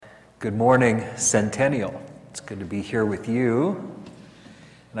Good morning, Centennial. It's good to be here with you.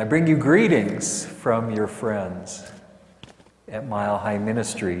 And I bring you greetings from your friends at Mile High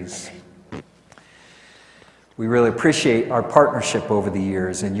Ministries. We really appreciate our partnership over the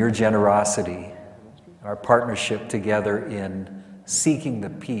years and your generosity, our partnership together in seeking the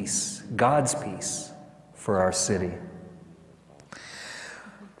peace, God's peace, for our city.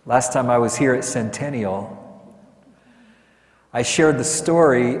 Last time I was here at Centennial, I shared the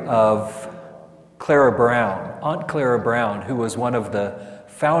story of Clara Brown, Aunt Clara Brown, who was one of the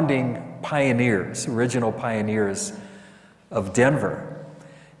founding pioneers, original pioneers of Denver.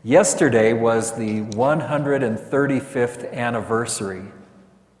 Yesterday was the 135th anniversary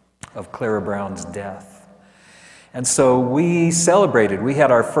of Clara Brown's death. And so we celebrated. We had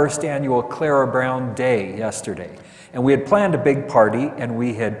our first annual Clara Brown Day yesterday. And we had planned a big party, and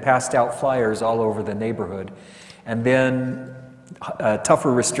we had passed out flyers all over the neighborhood. And then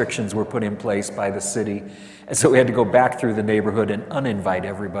tougher restrictions were put in place by the city. And so we had to go back through the neighborhood and uninvite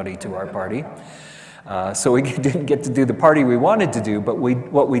everybody to our party. So we didn't get to do the party we wanted to do, but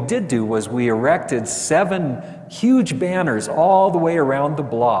what we did do was we erected 7 huge banners all the way around the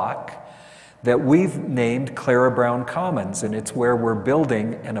block that we've named Clara Brown Commons, and it's where we're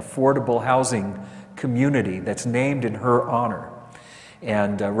building an affordable housing community that's named in her honor.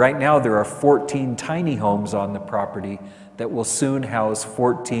 And right now there are 14 tiny homes on the property that will soon house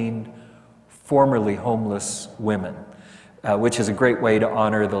 14 formerly homeless women, which is a great way to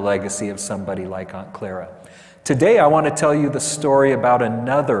honor the legacy of somebody like Aunt Clara. Today I want to tell you the story about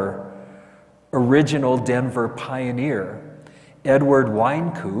another original Denver pioneer, Edward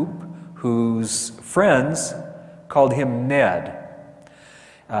Wynkoop, whose friends called him Ned.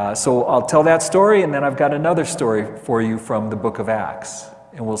 So I'll tell that story, and then I've got another story for you from the book of Acts.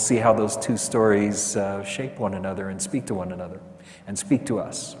 And we'll see how those two stories shape one another and speak to one another and speak to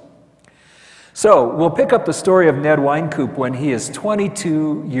us. So we'll pick up the story of Ned Wynkoop when he is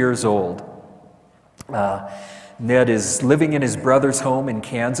 22 years old. Ned is living in his brother's home in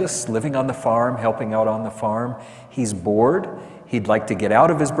Kansas, living on the farm, helping out on the farm. He's bored. He'd like to get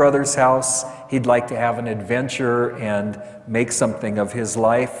out of his brother's house. He'd like to have an adventure and make something of his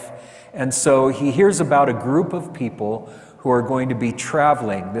life. And so he hears about a group of people who are going to be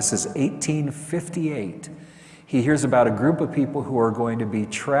traveling. This is 1858. He hears about a group of people who are going to be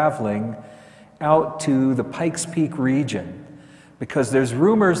traveling out to the Pikes Peak region because there's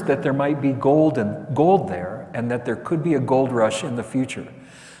rumors that there might be gold there and that there could be a gold rush in the future.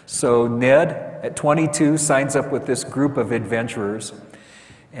 So Ned, at 22, signs up with this group of adventurers,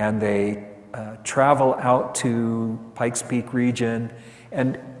 and they travel out to Pikes Peak region.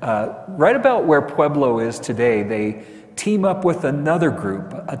 And right about where Pueblo is today, they team up with another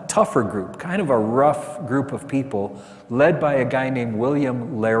group, a tougher group, kind of a rough group of people, led by a guy named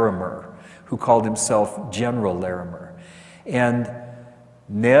William Larimer, who called himself General Larimer. And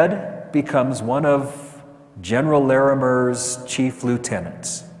Ned becomes one of General Larimer's chief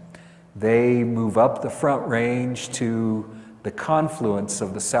lieutenants. They move up the Front Range to the confluence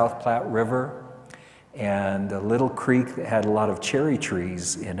of the South Platte River and a little creek that had a lot of cherry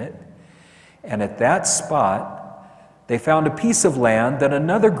trees in it. And at that spot, they found a piece of land that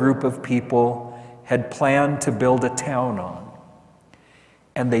another group of people had planned to build a town on.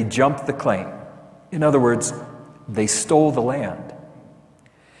 And they jumped the claim. In other words, they stole the land.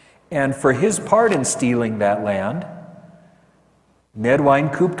 And for his part in stealing that land, Ned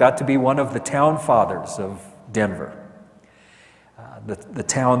Wynkoop got to be one of the town fathers of Denver, the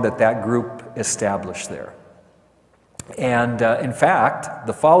town that group established there. And in fact,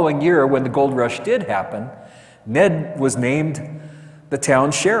 the following year when the gold rush did happen, Ned was named the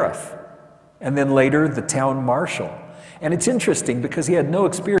town sheriff, and then later the town marshal. And it's interesting because he had no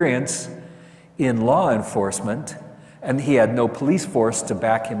experience in law enforcement, and he had no police force to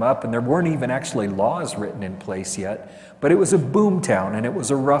back him up, and there weren't even actually laws written in place yet. But it was a boom town, and it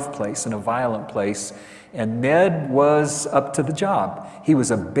was a rough place and a violent place, and Ned was up to the job. He was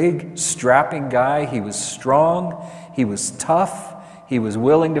a big, strapping guy. He was strong. He was tough. He was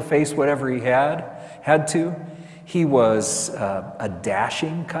willing to face whatever he had to. He was a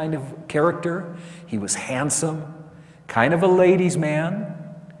dashing kind of character. He was handsome, kind of a ladies' man.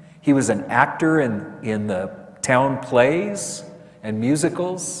 He was an actor in the town plays and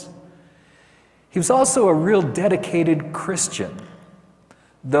musicals. He was also a real dedicated Christian,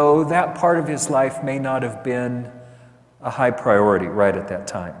 though that part of his life may not have been a high priority right at that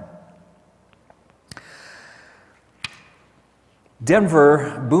time.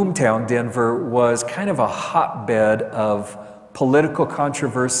 Denver, boomtown Denver, was kind of a hotbed of political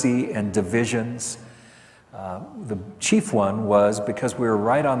controversy and divisions. The chief one was because we were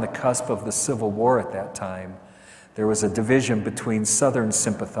right on the cusp of the Civil War at that time. There was a division between Southern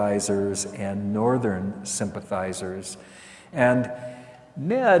sympathizers and Northern sympathizers. And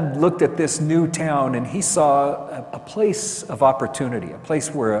Ned looked at this new town and he saw a place of opportunity, a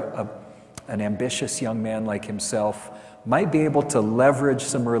place where an ambitious young man like himself might be able to leverage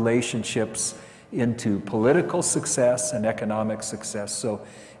some relationships into political success and economic success. So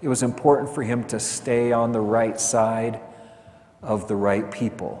it was important for him to stay on the right side of the right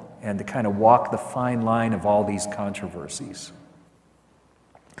people and to kind of walk the fine line of all these controversies.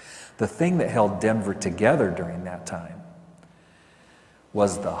 The thing that held Denver together during that time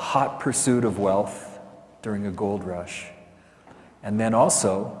was the hot pursuit of wealth during a gold rush, and then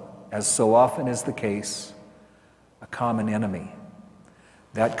also, as so often is the case, a common enemy.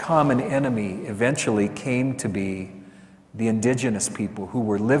 That common enemy eventually came to be the indigenous people who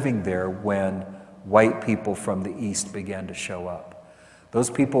were living there when white people from the east began to show up. Those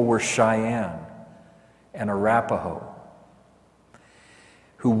people were Cheyenne and Arapaho,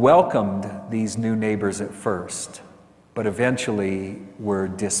 who welcomed these new neighbors at first, but eventually were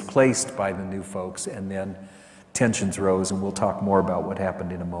displaced by the new folks, and then tensions rose, and we'll talk more about what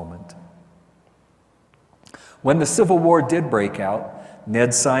happened in a moment. When the Civil War did break out,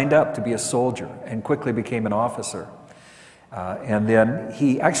 Ned signed up to be a soldier and quickly became an officer. And then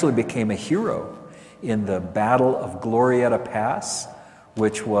he actually became a hero in the Battle of Glorieta Pass,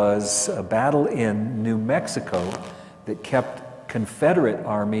 which was a battle in New Mexico that kept Confederate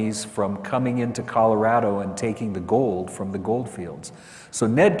armies from coming into Colorado and taking the gold from the gold fields. So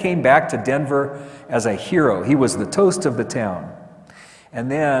Ned came back to Denver as a hero. He was the toast of the town.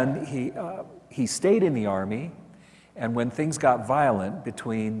 And then he stayed in the Army, and when things got violent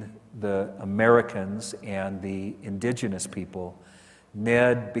between the Americans and the indigenous people,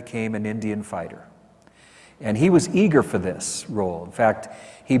 Ned became an Indian fighter. And he was eager for this role. In fact,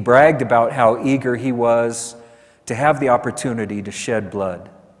 he bragged about how eager he was to have the opportunity to shed blood.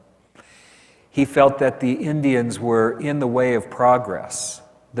 He felt that the Indians were in the way of progress,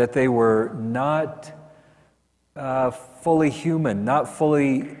 that they were not fully human, not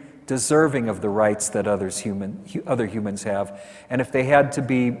fully deserving of the rights that other humans have. And if they had to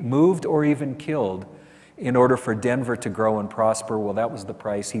be moved or even killed in order for Denver to grow and prosper, well, that was the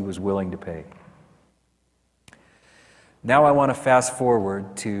price he was willing to pay. Now I want to fast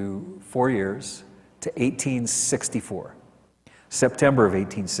forward to 4 years, to 1864, September of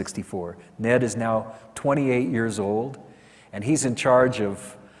 1864. Ned is now 28 years old, and he's in charge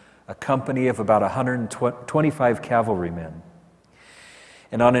of a company of about 125 cavalrymen.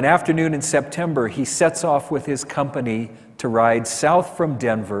 And on an afternoon in September, he sets off with his company to ride south from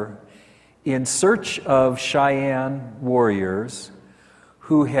Denver in search of Cheyenne warriors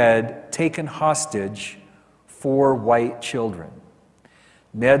who had taken hostage 4 white children.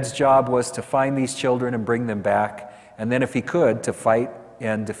 Ned's job was to find these children and bring them back, and then if he could, to fight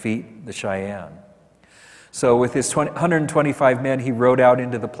and defeat the Cheyenne. So with his 125 men, he rode out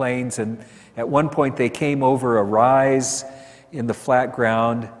into the plains, and at one point they came over a rise in the flat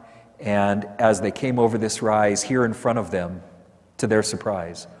ground, and as they came over this rise, here in front of them, to their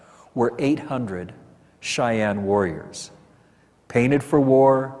surprise, were 800 Cheyenne warriors, painted for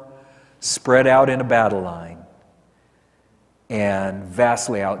war, spread out in a battle line, and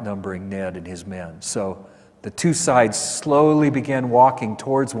vastly outnumbering Ned and his men. So the two sides slowly began walking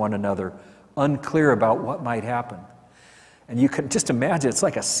towards one another, unclear about what might happen. And you can just imagine, it's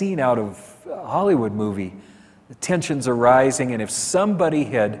like a scene out of a Hollywood movie. The tensions are rising, and if somebody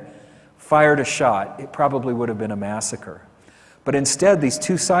had fired a shot, it probably would have been a massacre. But instead, these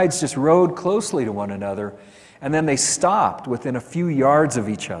two sides just rode closely to one another, and then they stopped within a few yards of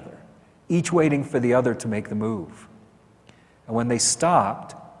each other, each waiting for the other to make the move. And when they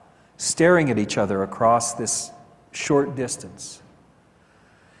stopped, staring at each other across this short distance,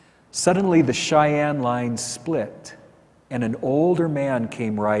 suddenly the Cheyenne line split, and an older man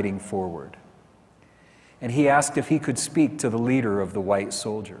came riding forward. And he asked if he could speak to the leader of the white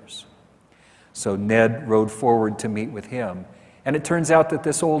soldiers. So Ned rode forward to meet with him. And it turns out that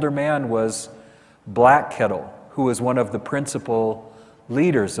this older man was Black Kettle, who was one of the principal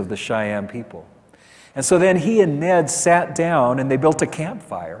leaders of the Cheyenne people. And so then he and Ned sat down, and they built a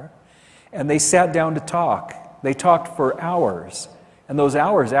campfire, and they sat down to talk. They talked for hours, and those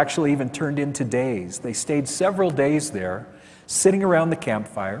hours actually even turned into days. They stayed several days there, sitting around the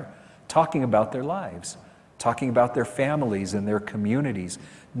campfire, talking about their lives, talking about their families and their communities,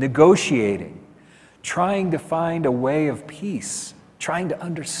 negotiating, trying to find a way of peace, trying to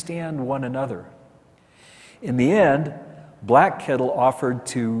understand one another. In the end, Black Kettle offered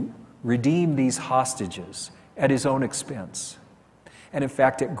to redeem these hostages at his own expense. And in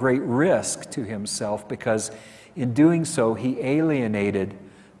fact, at great risk to himself, because in doing so, he alienated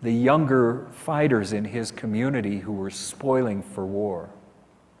the younger fighters in his community who were spoiling for war.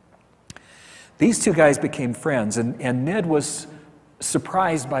 These two guys became friends, and Ned was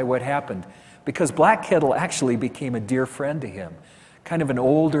surprised by what happened, because Black Kettle actually became a dear friend to him, kind of an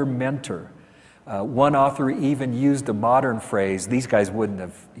older mentor. One author even used a modern phrase. These guys wouldn't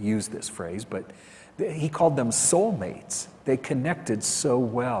have used this phrase, but he called them soulmates. They connected so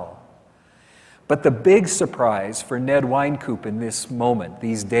well. But the big surprise for Ned Wynkoop in this moment,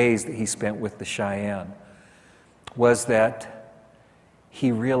 these days that he spent with the Cheyenne, was that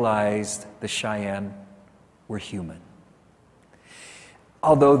he realized the Cheyenne were human.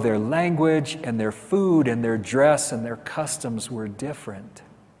 Although their language and their food and their dress and their customs were different,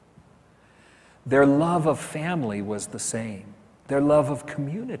 their love of family was the same. Their love of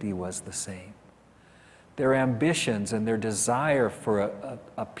community was the same. Their ambitions and their desire for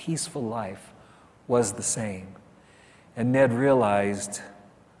a peaceful life was the same. And Ned realized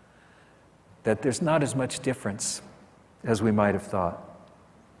that there's not as much difference as we might have thought.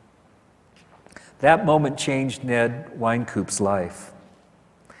 That moment changed Ned Wynkoop's life.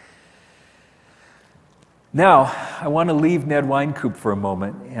 Now, I want to leave Ned Wynkoop for a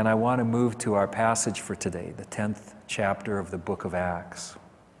moment, and I want to move to our passage for today, the 10th chapter of the book of Acts,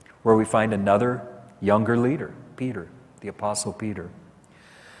 where we find another younger leader, Peter, the Apostle Peter,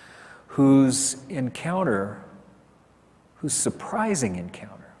 whose surprising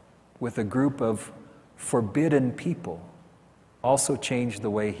encounter with a group of forbidden people also changed the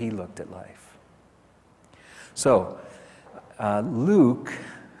way he looked at life. So, Luke,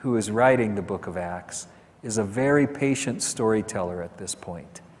 who is writing the book of Acts, is a very patient storyteller at this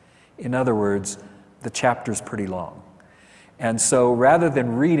point. In other words, the chapter's pretty long. And so rather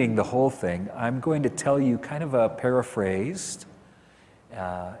than reading the whole thing, I'm going to tell you kind of a paraphrased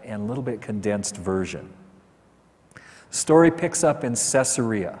and a little bit condensed version. The story picks up in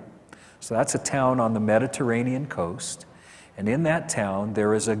Caesarea. So that's a town on the Mediterranean coast. And in that town,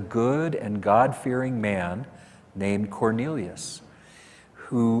 there is a good and God-fearing man named Cornelius,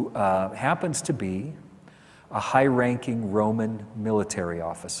 who happens to be a high-ranking Roman military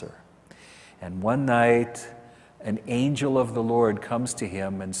officer. And one night, an angel of the Lord comes to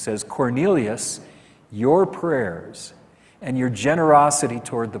him and says, "Cornelius, your prayers and your generosity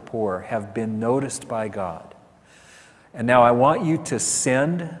toward the poor have been noticed by God. And now I want you to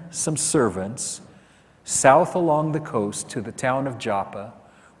send some servants south along the coast to the town of Joppa,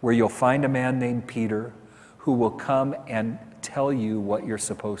 where you'll find a man named Peter who will come and tell you what you're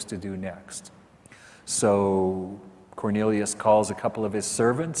supposed to do next." So Cornelius calls a couple of his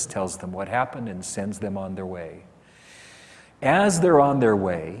servants, tells them what happened, and sends them on their way. As they're on their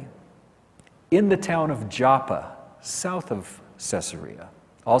way, in the town of Joppa, south of Caesarea,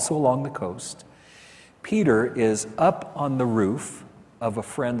 also along the coast, Peter is up on the roof of a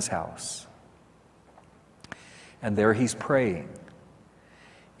friend's house. And there he's praying.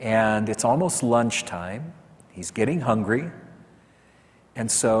 And it's almost lunchtime. He's getting hungry. And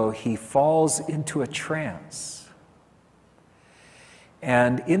so he falls into a trance.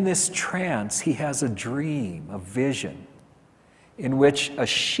 And in this trance, he has a dream, a vision, in which a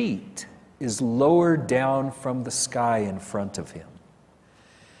sheet is lowered down from the sky in front of him.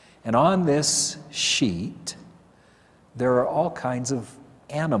 And on this sheet, there are all kinds of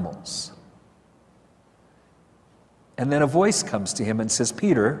animals. And then a voice comes to him and says,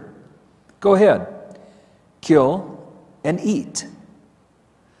 "Peter, go ahead, kill and eat."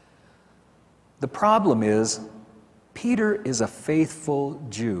 The problem is, Peter is a faithful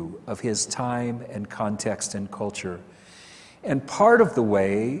Jew of his time and context and culture. And part of the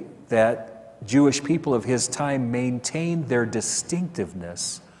way that Jewish people of his time maintained their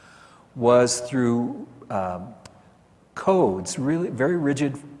distinctiveness was through codes, really very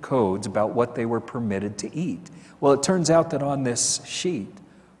rigid codes about what they were permitted to eat. Well, it turns out that on this sheet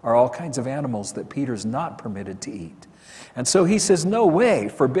are all kinds of animals that Peter's not permitted to eat. And so he says, "No way,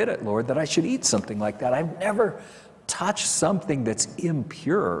 forbid it, Lord, that I should eat something like that. I've never touched something that's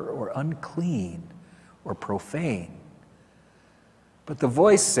impure or unclean or profane." But the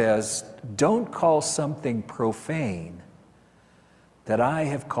voice says, "Don't call something profane that I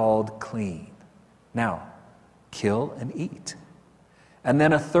have called clean. Now, kill and eat." And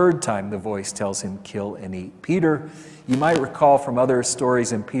then a third time the voice tells him, "Kill and eat." Peter, you might recall from other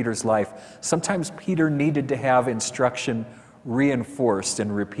stories in Peter's life, sometimes Peter needed to have instruction reinforced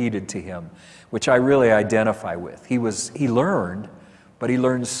and repeated to him, which I really identify with. He learned, but he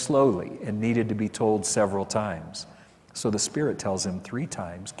learned slowly and needed to be told several times. So the Spirit tells him 3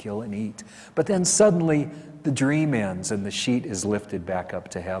 times, kill and eat. But then suddenly the dream ends and the sheet is lifted back up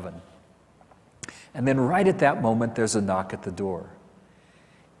to heaven. And then right at that moment, there's a knock at the door.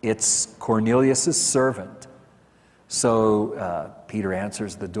 It's Cornelius' servant. So Peter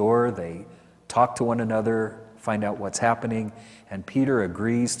answers the door. They talk to one another, find out what's happening, and Peter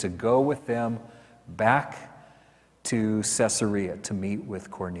agrees to go with them back to Caesarea to meet with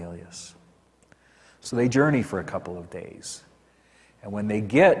Cornelius. So they journey for a couple of days. And when they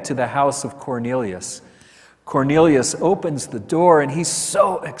get to the house of Cornelius, Cornelius opens the door and he's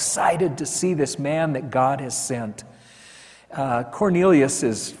so excited to see this man that God has sent. Cornelius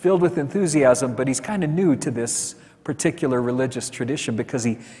is filled with enthusiasm, but he's kind of new to this particular religious tradition because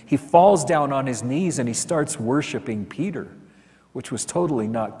he falls down on his knees and he starts worshiping Peter, which was totally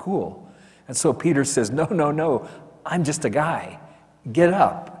not cool. And so Peter says, no, I'm just a guy. Get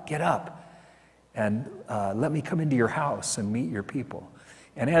up, and let me come into your house and meet your people.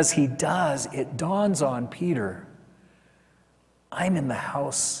 And as he does, it dawns on Peter, I'm in the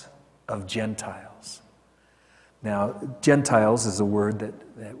house of Gentiles. Now, Gentiles is a word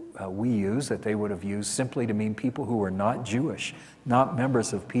that we use, that they would have used simply to mean people who were not Jewish, not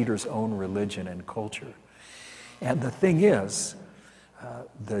members of Peter's own religion and culture. And the thing is,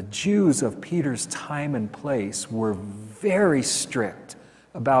 the Jews of Peter's time and place were very strict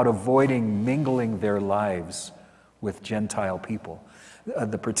about avoiding mingling their lives with Gentile people.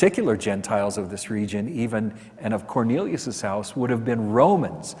 The particular Gentiles of this region, even and of Cornelius' house, would have been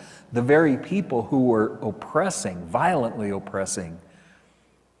Romans, the very people who were violently oppressing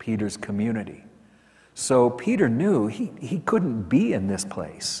Peter's community. So Peter knew he couldn't be in this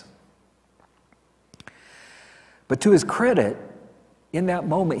place. But to his credit, in that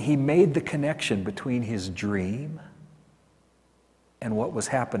moment, he made the connection between his dream and what was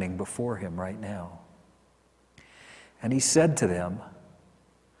happening before him right now. And he said to them,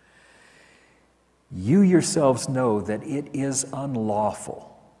 you yourselves know that it is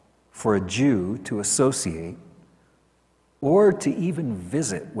unlawful for a Jew to associate or to even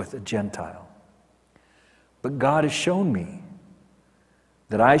visit with a Gentile. But God has shown me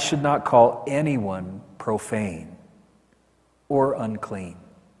that I should not call anyone profane or unclean.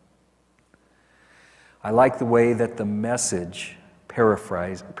 I like the way that the Message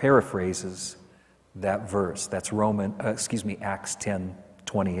paraphrases that verse. That's Acts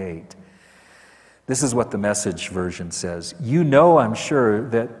 10:28. This is what the Message version says. You know, I'm sure,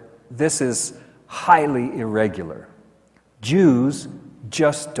 that this is highly irregular. Jews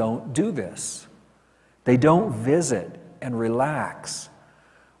just don't do this. They don't visit and relax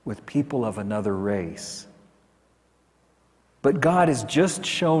with people of another race. But God has just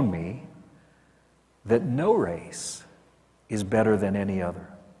shown me that no race is better than any other.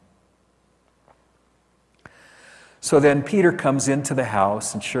 So then Peter comes into the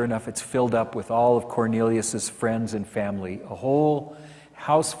house, and sure enough, it's filled up with all of Cornelius' friends and family, a whole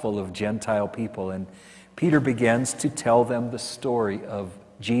house full of Gentile people. And Peter begins to tell them the story of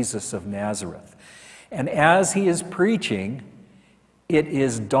Jesus of Nazareth. And as he is preaching, it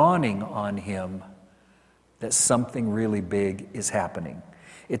is dawning on him that something really big is happening.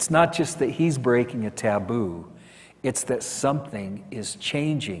 It's not just that he's breaking a taboo, it's that something is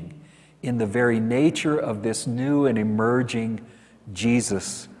changing in the very nature of this new and emerging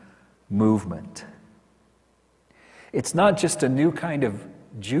Jesus movement. It's not just a new kind of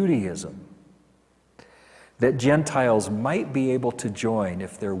Judaism that Gentiles might be able to join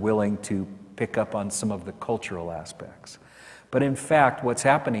if they're willing to pick up on some of the cultural aspects. But in fact, what's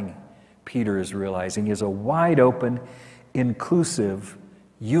happening, Peter is realizing, is a wide open, inclusive,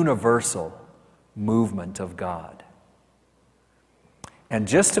 universal movement of God. And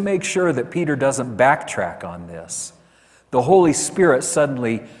just to make sure that Peter doesn't backtrack on this, the Holy Spirit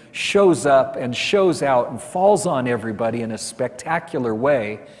suddenly shows up and shows out and falls on everybody in a spectacular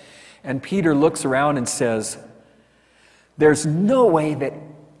way. And Peter looks around and says, there's no way that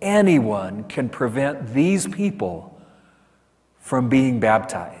anyone can prevent these people from being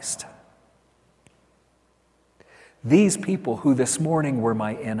baptized. These people who this morning were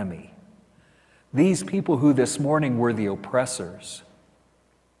my enemy. These people who this morning were the oppressors.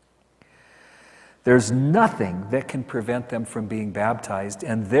 There's nothing that can prevent them from being baptized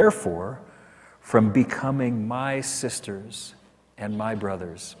and therefore from becoming my sisters and my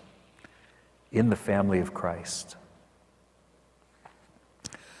brothers in the family of Christ.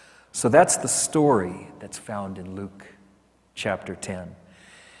 So that's the story that's found in Luke chapter 10.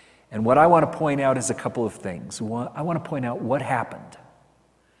 And what I want to point out is a couple of things. I want to point out what happened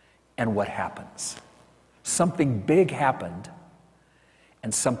and what happens. Something big happened,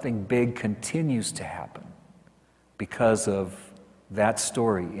 and something big continues to happen because of that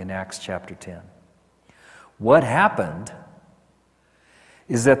story in Acts chapter 10. What happened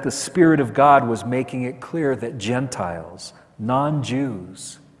is that the Spirit of God was making it clear that Gentiles,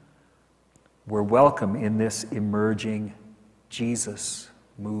 non-Jews, were welcome in this emerging Jesus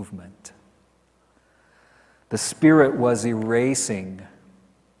movement. The Spirit was erasing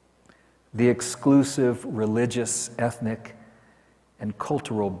the exclusive religious, ethnic, and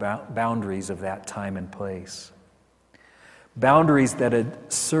cultural boundaries of that time and place. Boundaries that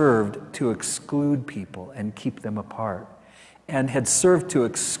had served to exclude people and keep them apart, and had served to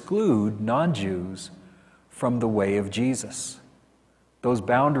exclude non-Jews from the way of Jesus. Those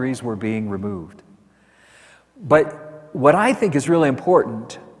boundaries were being removed. But what I think is really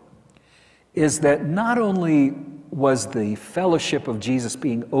important is that not only was the fellowship of Jesus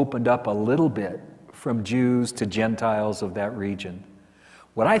being opened up a little bit from Jews to Gentiles of that region,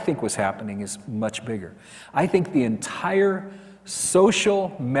 what I think was happening is much bigger. I think the entire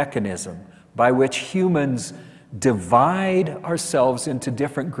social mechanism by which humans divide ourselves into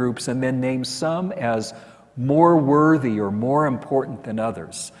different groups and then name some as more worthy or more important than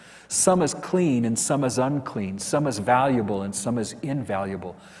others, some as clean and some as unclean, some as valuable and some as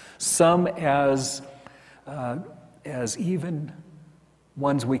invaluable, some as even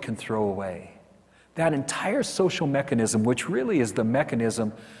ones we can throw away. That entire social mechanism, which really is the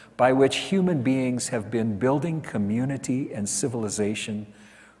mechanism by which human beings have been building community and civilization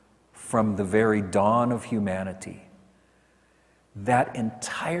from the very dawn of humanity, that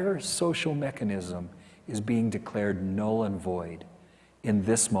entire social mechanism is being declared null and void in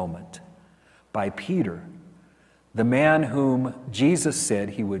this moment by Peter, the man whom Jesus said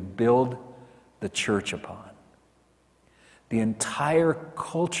he would build the church upon. The entire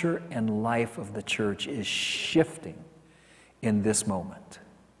culture and life of the church is shifting in this moment.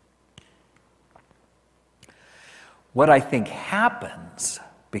 What I think happens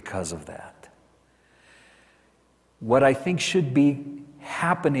because of that, what I think should be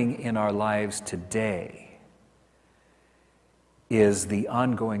happening in our lives today, is the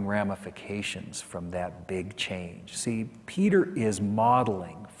ongoing ramifications from that big change. See, Peter is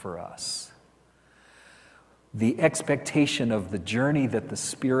modeling for us the expectation of the journey that the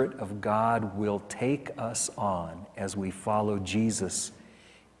Spirit of God will take us on as we follow Jesus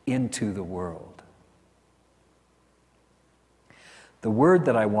into the world. The word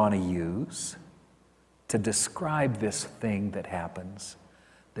that I want to use to describe this thing that happens,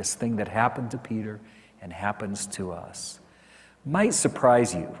 this thing that happened to Peter and happens to us, might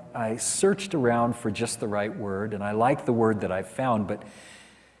surprise you. I searched around for just the right word, and I like the word that I found, but,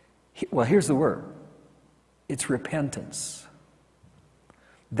 well, here's the word. It's repentance.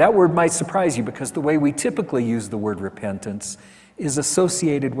 That word might surprise you because the way we typically use the word repentance is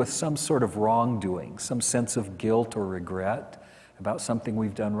associated with some sort of wrongdoing, some sense of guilt or regret about something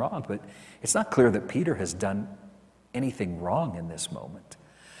we've done wrong. But it's not clear that Peter has done anything wrong in this moment.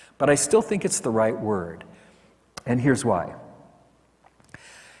 But I still think it's the right word. And here's why.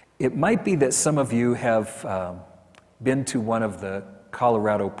 It might be that some of you have been to one of the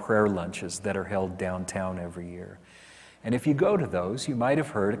Colorado prayer lunches that are held downtown every year. And if you go to those, you might have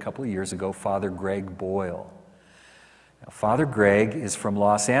heard a couple of years ago Father Greg Boyle. Now, Father Greg is from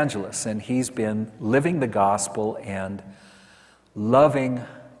Los Angeles, and he's been living the gospel and loving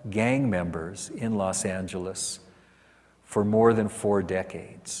gang members in Los Angeles for more than 4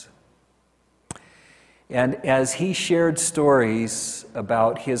 decades. And as he shared stories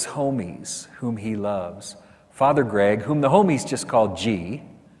about his homies whom he loves, Father Greg, whom the homies just called G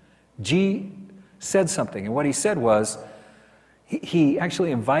said something. And what he said was, he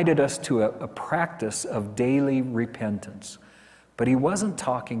actually invited us to a practice of daily repentance. But he wasn't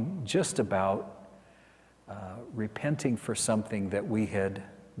talking just about repenting for something that we had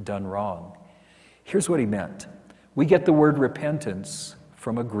done wrong. Here's what he meant. We get the word repentance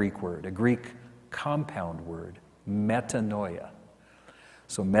from a Greek word, a Greek compound word, metanoia.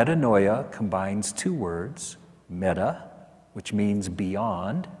 So metanoia combines 2 words, meta, which means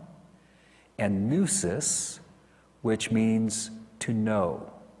beyond, and gnosis, which means to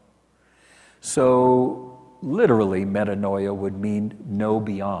know. So literally, metanoia would mean know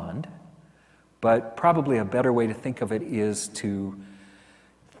beyond, but probably a better way to think of it is to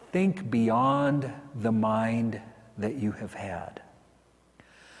think beyond the mind that you have had.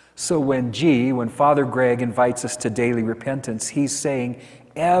 So when Father Greg invites us to daily repentance, he's saying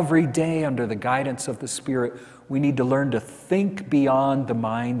every day under the guidance of the Spirit, we need to learn to think beyond the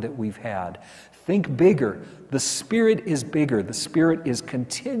mind that we've had. Think bigger. The Spirit is bigger. The Spirit is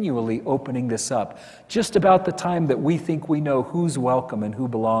continually opening this up. Just about the time that we think we know who's welcome and who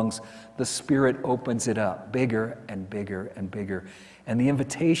belongs, the Spirit opens it up bigger and bigger and bigger. And the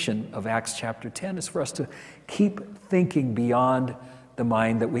invitation of Acts chapter 10 is for us to keep thinking beyond the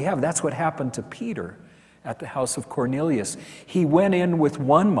mind that we have. That's what happened to Peter at the house of Cornelius. He went in with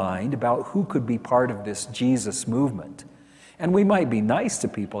one mind about who could be part of this Jesus movement. And we might be nice to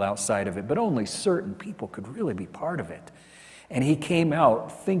people outside of it, but only certain people could really be part of it. And he came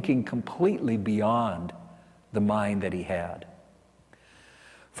out thinking completely beyond the mind that he had.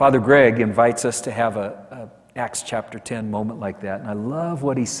 Father Greg invites us to have a Acts chapter 10 moment like that, and I love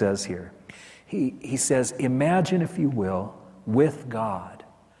what he says here. He says, imagine, if you will, with God,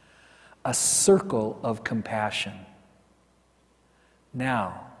 a circle of compassion.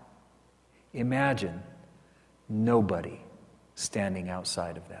 Now, imagine nobody standing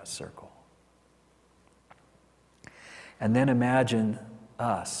outside of that circle. And then imagine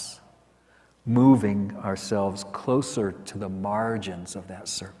us moving ourselves closer to the margins of that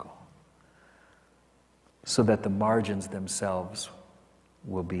circle so that the margins themselves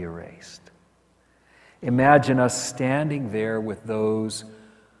will be erased. Imagine us standing there with those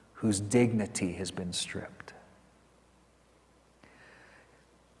whose dignity has been stripped.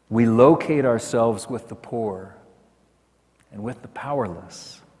 We locate ourselves with the poor and with the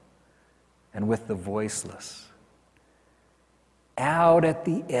powerless and with the voiceless. Out at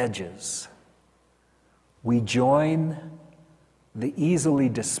the edges, we join the easily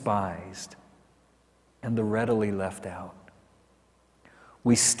despised and the readily left out.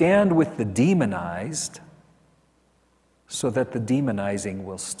 We stand with the demonized so that the demonizing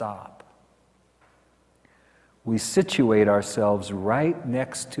will stop. We situate ourselves right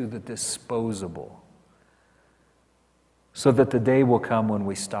next to the disposable so that the day will come when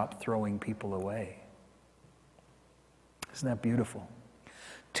we stop throwing people away. Isn't that beautiful?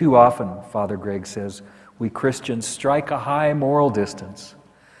 Too often, Father Greg says, we Christians strike a high moral distance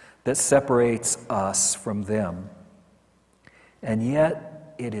that separates us from them. And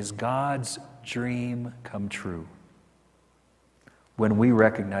yet, it is God's dream come true when we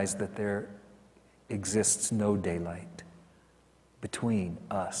recognize that there exists no daylight between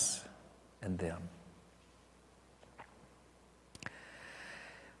us and them.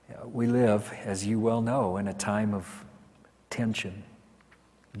 We live, as you well know, in a time of tension,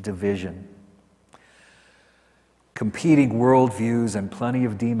 division, competing worldviews, and plenty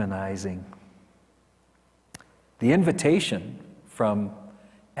of demonizing. The invitation from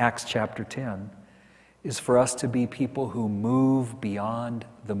Acts chapter 10 is for us to be people who move beyond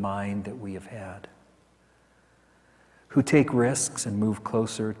the mind that we have had, who take risks and move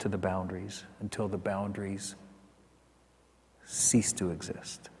closer to the boundaries until the boundaries cease to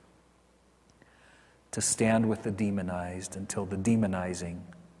exist, to stand with the demonized until the demonizing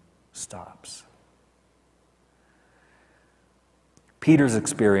stops. Peter's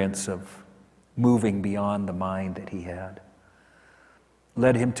experience of moving beyond the mind that he had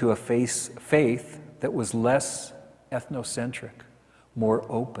led him to a faith that was less ethnocentric, more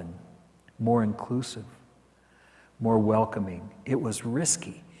open, more inclusive, more welcoming. It was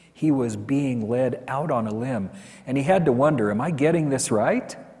risky. He was being led out on a limb, and he had to wonder, am I getting this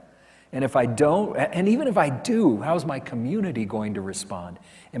right? And if I don't, and even if I do, how's my community going to respond?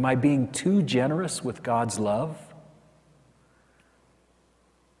 Am I being too generous with God's love?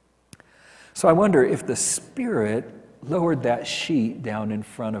 So I wonder if the Spirit lowered that sheet down in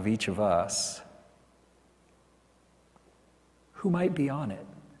front of each of us, who might be on it?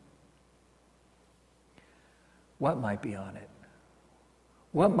 What might be on it?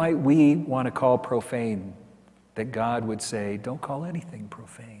 What might we want to call profane that God would say, don't call anything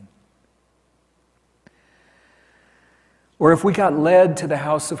profane? Or if we got led to the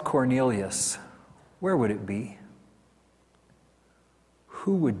house of Cornelius, where would it be?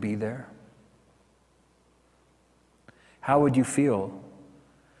 Who would be there? How would you feel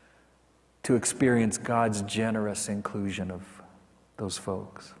to experience God's generous inclusion of those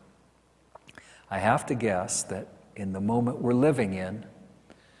folks? I have to guess that in the moment we're living in,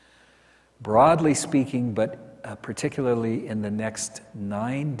 broadly speaking, but particularly in the next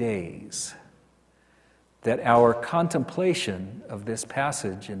 9 days, that our contemplation of this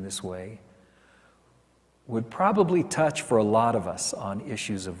passage in this way would probably touch for a lot of us on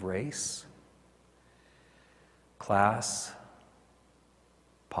issues of race, class,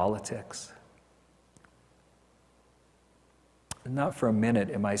 politics. Not for a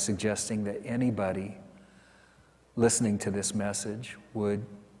minute am I suggesting that anybody listening to this message would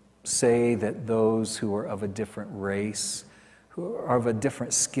say that those who are of a different race, who are of a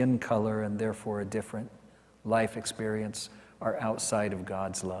different skin color and therefore a different life experience are outside of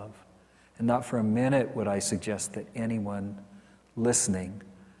God's love. And not for a minute would I suggest that anyone listening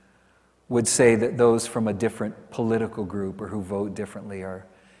would say that those from a different political group or who vote differently are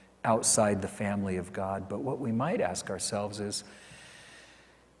outside the family of God. But what we might ask ourselves is,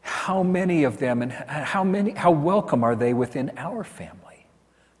 how many of them and how welcome are they within our family?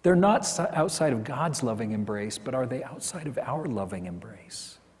 They're not outside of God's loving embrace, but are they outside of our loving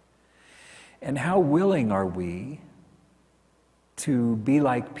embrace? And how willing are we to be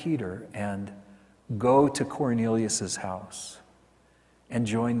like Peter and go to Cornelius' house and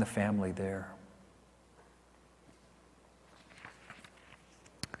join the family there?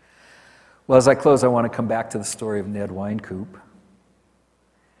 Well, as I close, I want to come back to the story of Ned Wynkoop,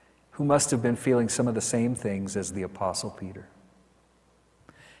 who must have been feeling some of the same things as the Apostle Peter.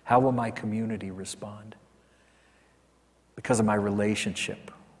 How will my community respond because of my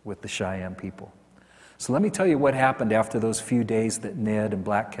relationship with the Cheyenne people? So let me tell you what happened after those few days that Ned and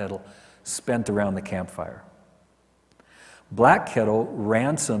Black Kettle spent around the campfire. Black Kettle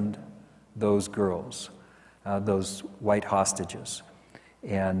ransomed those girls, those white hostages,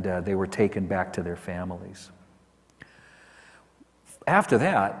 and they were taken back to their families. After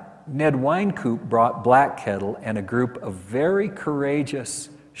that, Ned Wynkoop brought Black Kettle and a group of very courageous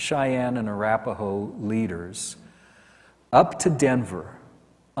Cheyenne and Arapaho leaders up to Denver,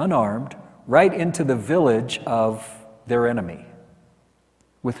 unarmed, right into the village of their enemy,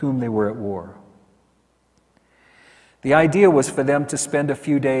 with whom they were at war. The idea was for them to spend a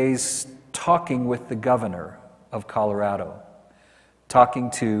few days talking with the governor of Colorado,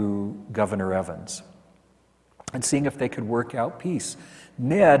 talking to Governor Evans, and seeing if they could work out peace.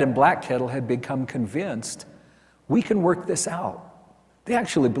 Ned and Black Kettle had become convinced, we can work this out. They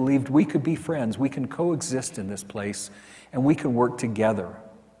actually believed we could be friends, we can coexist in this place, and we can work together.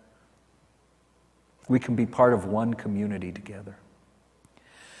 We can be part of one community together.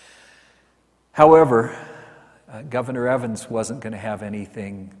 However, Governor Evans wasn't going to have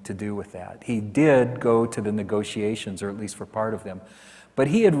anything to do with that. He did go to the negotiations, or at least for part of them, but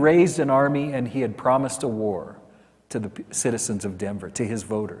he had raised an army and he had promised a war to the citizens of Denver, to his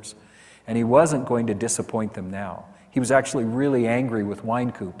voters. And he wasn't going to disappoint them now. He was actually really angry with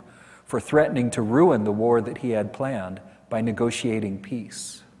Wynkoop for threatening to ruin the war that he had planned by negotiating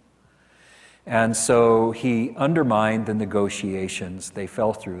peace. And so he undermined the negotiations. They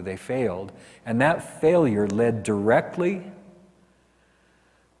fell through, they failed. And that failure led directly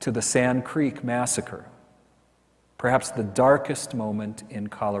to the Sand Creek Massacre, perhaps the darkest moment in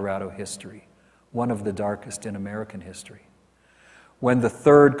Colorado history, one of the darkest in American history, when the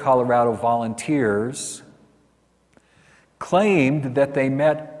 3rd Colorado Volunteers claimed that they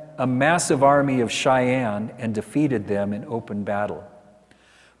met a massive army of Cheyenne and defeated them in open battle.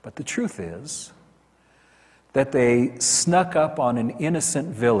 But the truth is that they snuck up on an innocent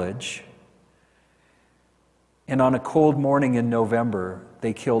village, and on a cold morning in November,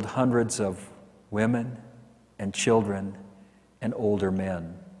 they killed hundreds of women and children and older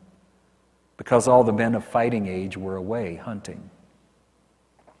men, because all the men of fighting age were away hunting.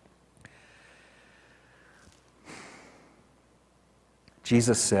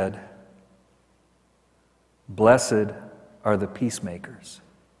 Jesus said, "Blessed are the peacemakers,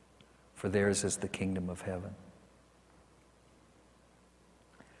 for theirs is the kingdom of heaven."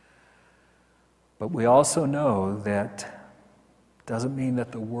 But we also know that doesn't mean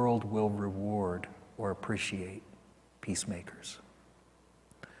that the world will reward or appreciate peacemakers.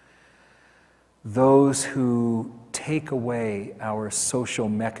 Those who take away our social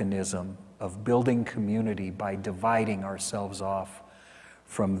mechanism of building community by dividing ourselves off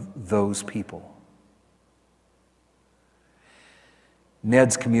from those people.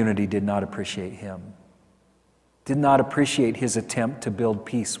 Ned's community did not appreciate him, did not appreciate his attempt to build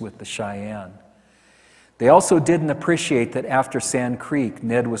peace with the Cheyenne. They also didn't appreciate that after Sand Creek,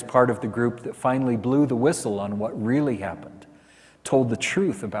 Ned was part of the group that finally blew the whistle on what really happened, told the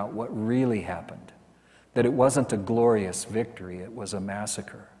truth about what really happened, that it wasn't a glorious victory, it was a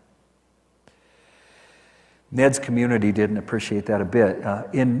massacre. Ned's community didn't appreciate that a bit.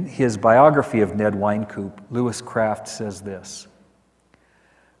 In his biography of Ned Wynkoop, Lewis Craft says this: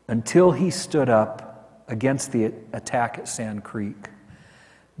 "Until he stood up against the attack at Sand Creek,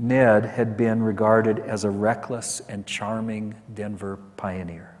 Ned had been regarded as a reckless and charming Denver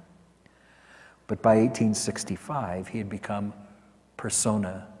pioneer. But by 1865, he had become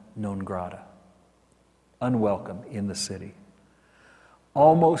persona non grata, unwelcome in the city,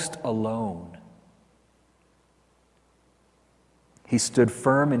 almost alone. He stood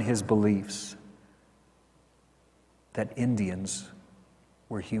firm in his beliefs that Indians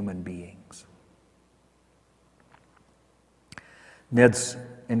were human beings. Ned's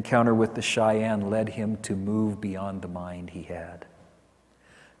encounter with the Cheyenne led him to move beyond the mind he had,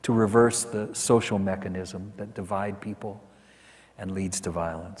 to reverse the social mechanism that divide people and leads to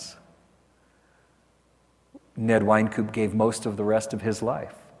violence. Ned Wynkoop gave most of the rest of his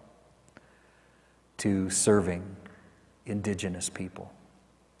life to serving indigenous people.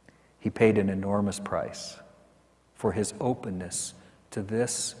 He paid an enormous price for his openness to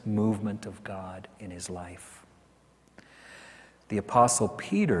this movement of God in his life. The Apostle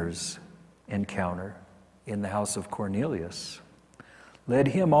Peter's encounter in the house of Cornelius led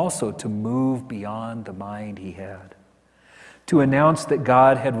him also to move beyond the mind he had, to announce that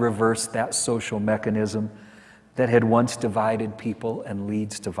God had reversed that social mechanism that had once divided people and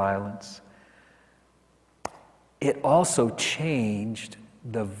leads to violence. It also changed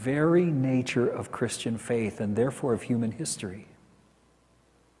the very nature of Christian faith and therefore of human history,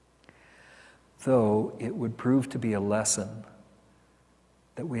 though it would prove to be a lesson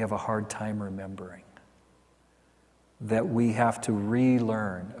that we have a hard time remembering, that we have to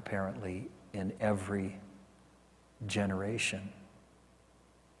relearn, apparently, in every generation.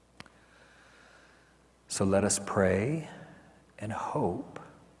 So let us pray and hope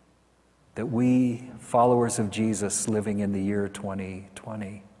that we, followers of Jesus living in the year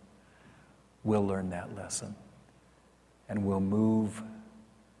 2020, will learn that lesson and will move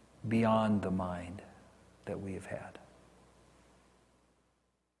beyond the mind that we have had.